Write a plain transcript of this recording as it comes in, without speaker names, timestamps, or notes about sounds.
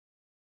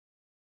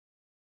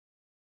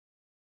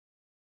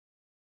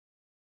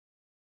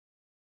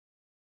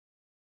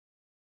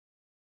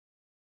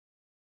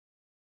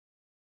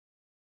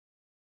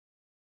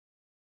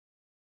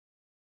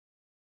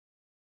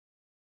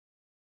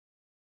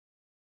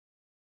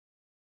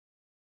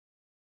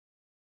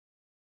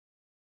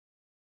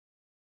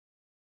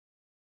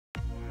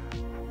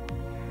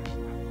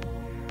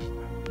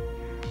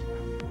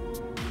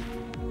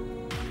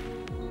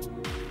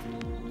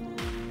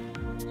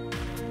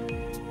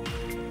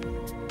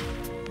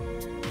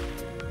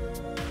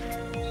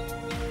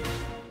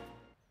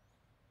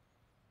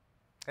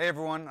Hey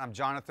everyone, I'm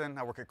Jonathan.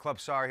 I work at Club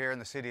SAR here in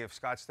the city of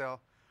Scottsdale.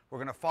 We're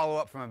going to follow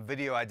up from a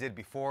video I did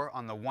before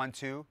on the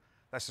 1-2.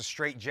 That's a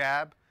straight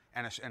jab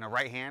and a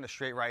right hand, a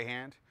straight right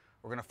hand.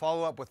 We're going to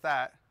follow up with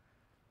that.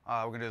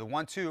 We're going to do the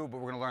 1-2, but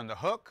we're going to learn the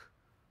hook,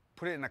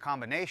 put it in a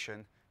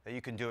combination that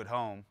you can do at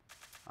home,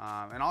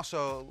 and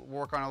also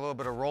work on a little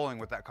bit of rolling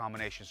with that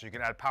combination so you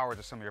can add power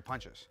to some of your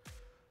punches.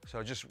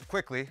 So just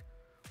quickly,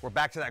 we're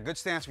back to that good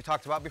stance we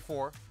talked about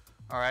before.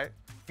 All right,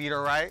 feet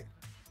are right.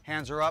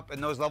 Hands are up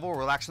in nose level,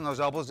 relaxing those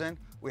elbows in.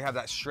 We have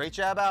that straight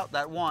jab out,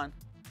 that one.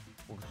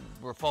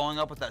 We're following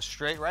up with that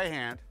straight right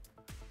hand,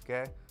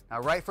 okay? Now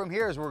right from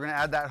here is where we're gonna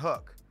add that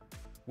hook.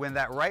 When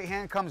that right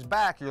hand comes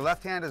back, your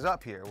left hand is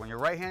up here. When your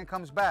right hand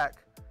comes back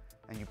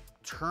and you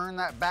turn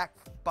that back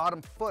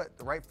bottom foot,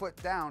 the right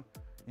foot down,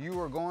 you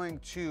are going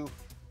to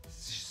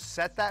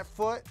set that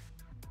foot,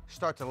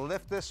 start to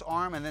lift this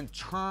arm, and then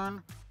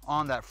turn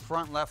on that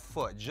front left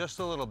foot, just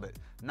a little bit.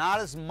 Not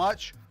as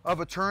much of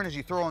a turn as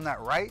you throw on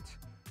that right.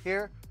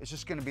 Here, it's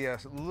just gonna be a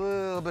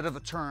little bit of a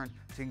turn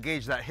to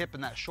engage that hip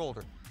and that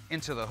shoulder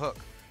into the hook.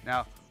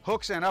 Now,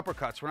 hooks and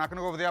uppercuts, we're not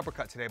gonna go over the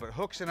uppercut today, but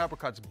hooks and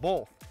uppercuts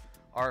both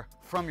are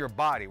from your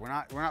body. We're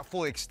not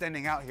fully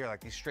extending out here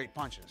like these straight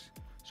punches.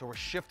 So we're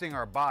shifting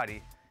our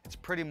body. It's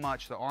pretty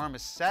much the arm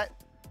is set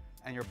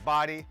and your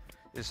body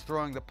is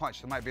throwing the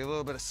punch. There might be a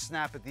little bit of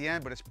snap at the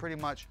end, but it's pretty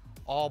much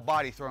all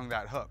body throwing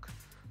that hook.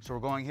 So we're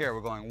going here,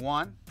 we're going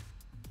 1,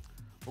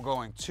 we're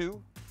going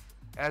 2.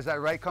 As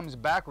that right comes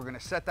back, we're gonna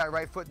set that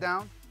right foot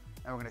down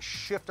and we're gonna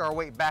shift our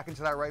weight back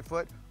into that right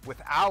foot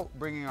without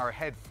bringing our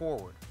head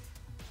forward.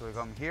 So we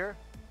come here,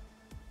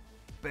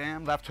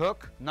 bam, left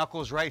hook,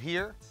 knuckles right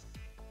here.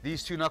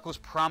 These two knuckles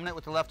prominent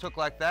with the left hook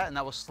like that, and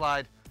that will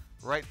slide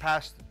right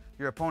past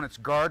your opponent's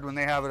guard when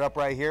they have it up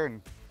right here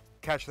and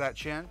catch that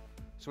chin.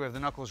 So we have the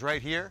knuckles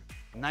right here,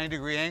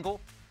 90-degree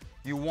angle.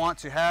 You want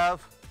to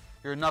have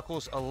your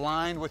knuckles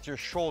aligned with your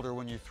shoulder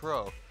when you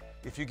throw.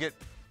 If you get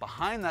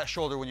behind that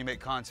shoulder when you make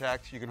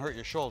contact, you can hurt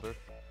your shoulder.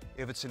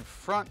 If it's in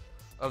front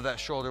of that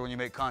shoulder when you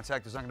make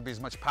contact, there's not gonna be as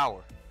much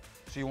power.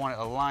 So you want it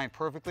aligned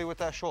perfectly with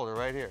that shoulder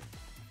right here.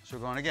 So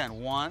we're going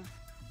again, 1,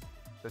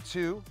 the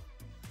 2,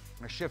 I'm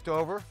gonna shift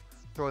over,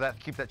 throw that,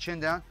 keep that chin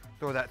down,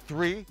 throw that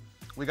 3.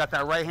 We got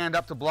that right hand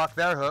up to block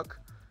their hook,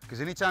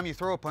 because anytime you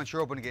throw a punch,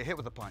 you're open to get hit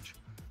with a punch.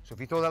 So if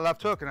you throw that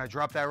left hook and I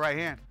drop that right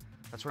hand,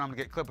 that's when I'm gonna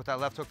get clipped with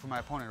that left hook from my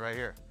opponent right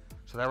here.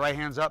 So that right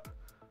hand's up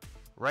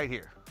right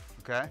here,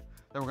 okay?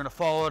 Then we're gonna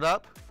follow it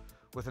up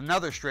with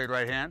another straight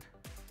right hand.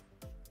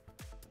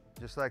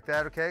 Just like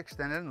that, okay,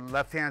 extend it, and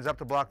left hand's up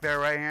to block their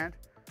right hand.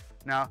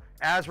 Now,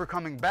 as we're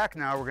coming back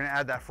now, we're gonna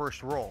add that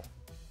first roll.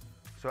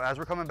 So as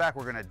we're coming back,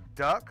 we're gonna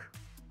duck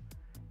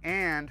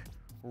and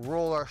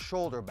roll our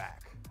shoulder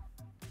back,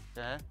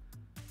 okay?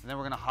 And then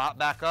we're gonna hop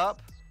back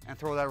up and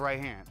throw that right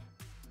hand.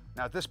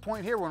 Now at this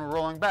point here, when we're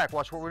rolling back,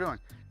 watch what we're doing.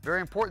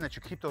 Very important that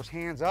you keep those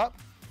hands up.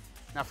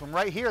 Now from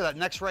right here, that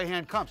next right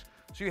hand comes.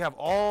 So you have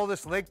all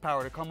this leg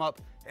power to come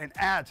up and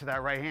add to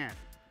that right hand.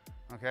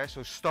 Okay,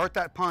 so start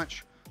that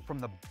punch from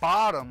the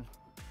bottom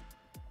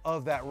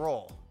of that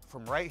roll,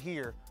 from right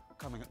here,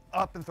 coming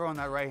up and throwing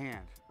that right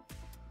hand.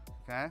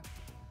 Okay,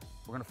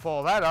 we're gonna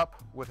follow that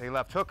up with a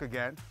left hook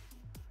again.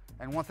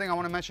 And one thing I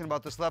wanna mention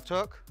about this left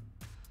hook,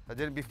 I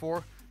did it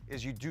before,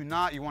 is you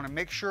wanna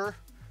make sure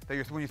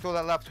that when you throw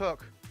that left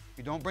hook,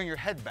 you don't bring your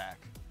head back,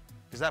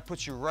 because that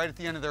puts you right at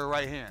the end of their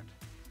right hand.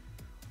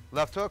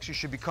 Left hooks, you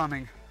should be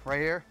coming right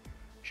here.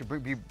 You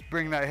should be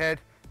bringing that head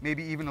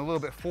maybe even a little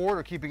bit forward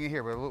or keeping it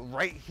here, but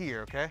right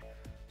here, okay?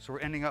 So we're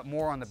ending up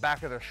more on the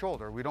back of their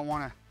shoulder. We don't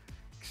want to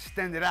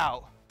extend it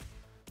out,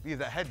 leave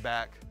that head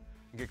back,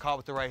 and get caught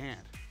with the right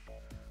hand.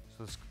 So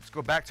let's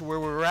go back to where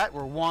we were at.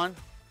 We're 1,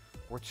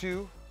 we're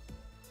 2,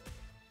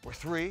 we're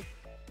 3,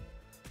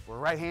 we're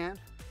right hand.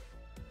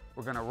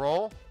 We're gonna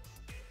roll.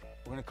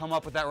 We're gonna come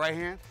up with that right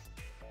hand.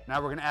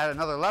 Now we're gonna add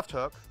another left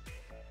hook.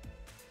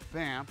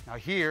 Bam. Now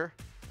here,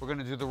 we're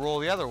gonna do the roll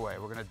the other way.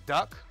 We're gonna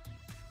duck.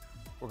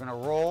 We're gonna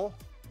roll,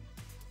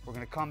 we're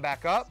gonna come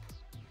back up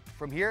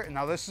from here, and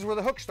now this is where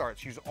the hook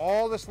starts. Use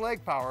all this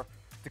leg power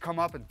to come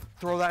up and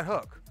throw that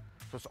hook.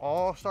 So it's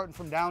all starting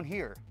from down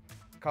here.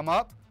 Come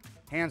up,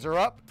 hands are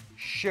up,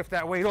 shift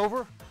that weight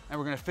over, and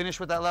we're gonna finish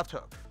with that left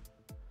hook.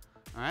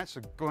 All right,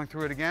 so going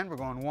through it again, we're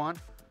going 1,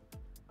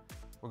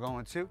 we're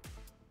going 2,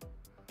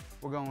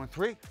 we're going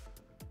 3,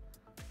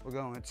 we're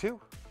going 2,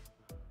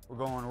 we're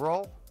going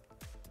roll,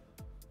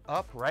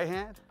 up, right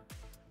hand,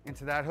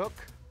 into that hook,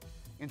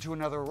 into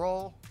another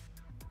roll,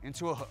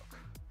 into a hook.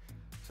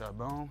 So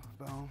boom,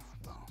 boom,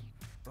 boom,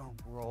 boom,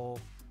 roll,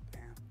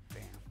 bam,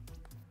 bam,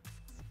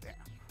 bam,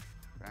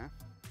 okay?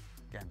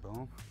 Again,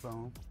 boom,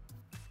 boom,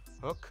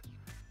 hook,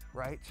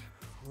 right,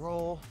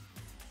 roll,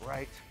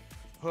 right,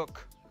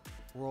 hook,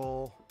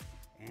 roll,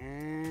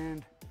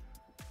 and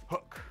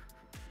hook.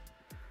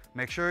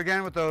 Make sure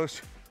again with those,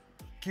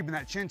 keeping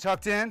that chin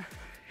tucked in,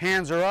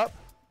 hands are up,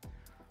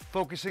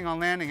 focusing on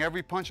landing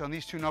every punch on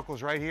these two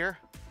knuckles right here,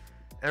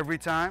 every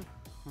time.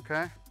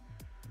 Okay,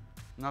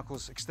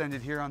 knuckles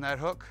extended here on that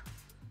hook,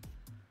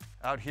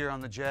 out here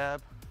on the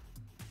jab,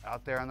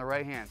 out there on the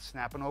right hand,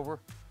 snapping over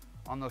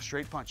on those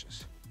straight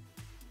punches.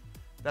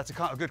 That's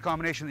a good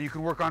combination that you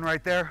can work on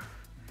right there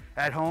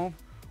at home.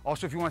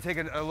 Also, if you want to take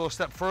it a little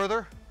step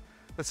further,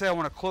 let's say I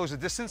want to close the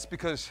distance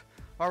because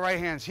my right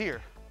hand's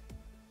here.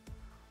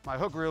 My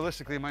hook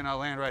realistically might not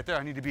land right there.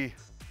 I need to be,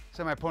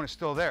 say my opponent's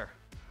still there.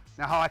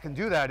 Now how I can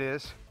do that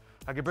is,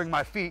 I can bring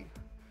my feet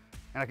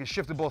and I can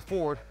shift them both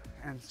forward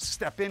and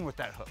step in with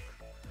that hook.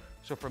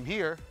 So from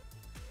here,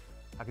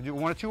 I can do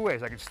it one of two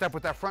ways. I can step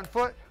with that front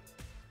foot,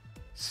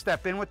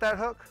 step in with that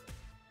hook,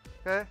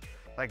 okay?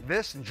 Like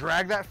this, and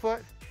drag that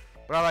foot.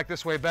 But I like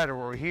this way better,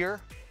 where we're here,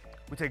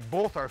 we take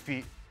both our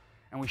feet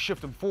and we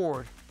shift them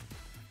forward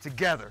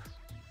together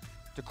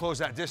to close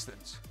that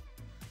distance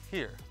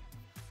here.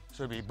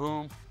 So it'd be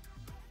boom,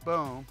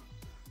 boom,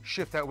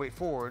 shift that weight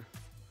forward,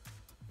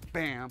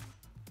 bam,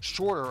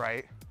 shorter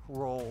right,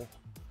 roll,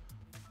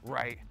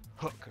 right,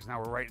 hook, because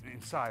now we're right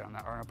inside on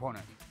that, our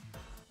opponent,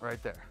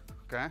 right there,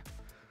 okay?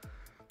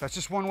 That's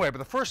just one way, but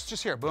the first,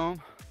 just here,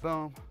 boom,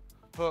 boom,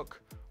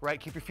 hook, right,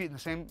 keep your feet in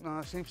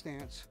the same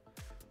stance,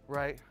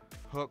 right,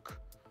 hook,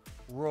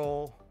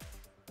 roll,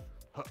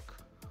 hook,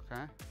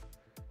 okay?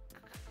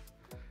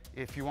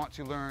 If you want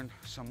to learn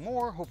some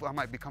more, hopefully I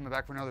might be coming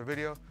back for another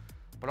video,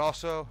 but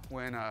also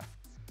when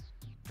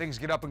things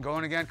get up and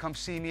going again, come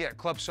see me at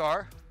Club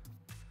SAR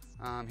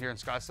here in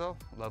Scottsdale,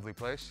 lovely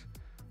place.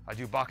 I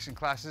do boxing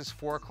classes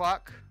 4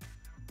 o'clock,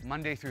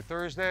 Monday through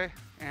Thursday,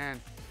 and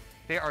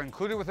they are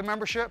included with a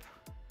membership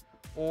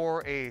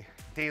or a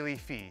daily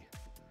fee.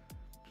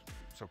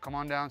 So come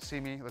on down, see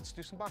me, let's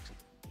do some boxing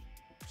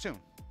soon.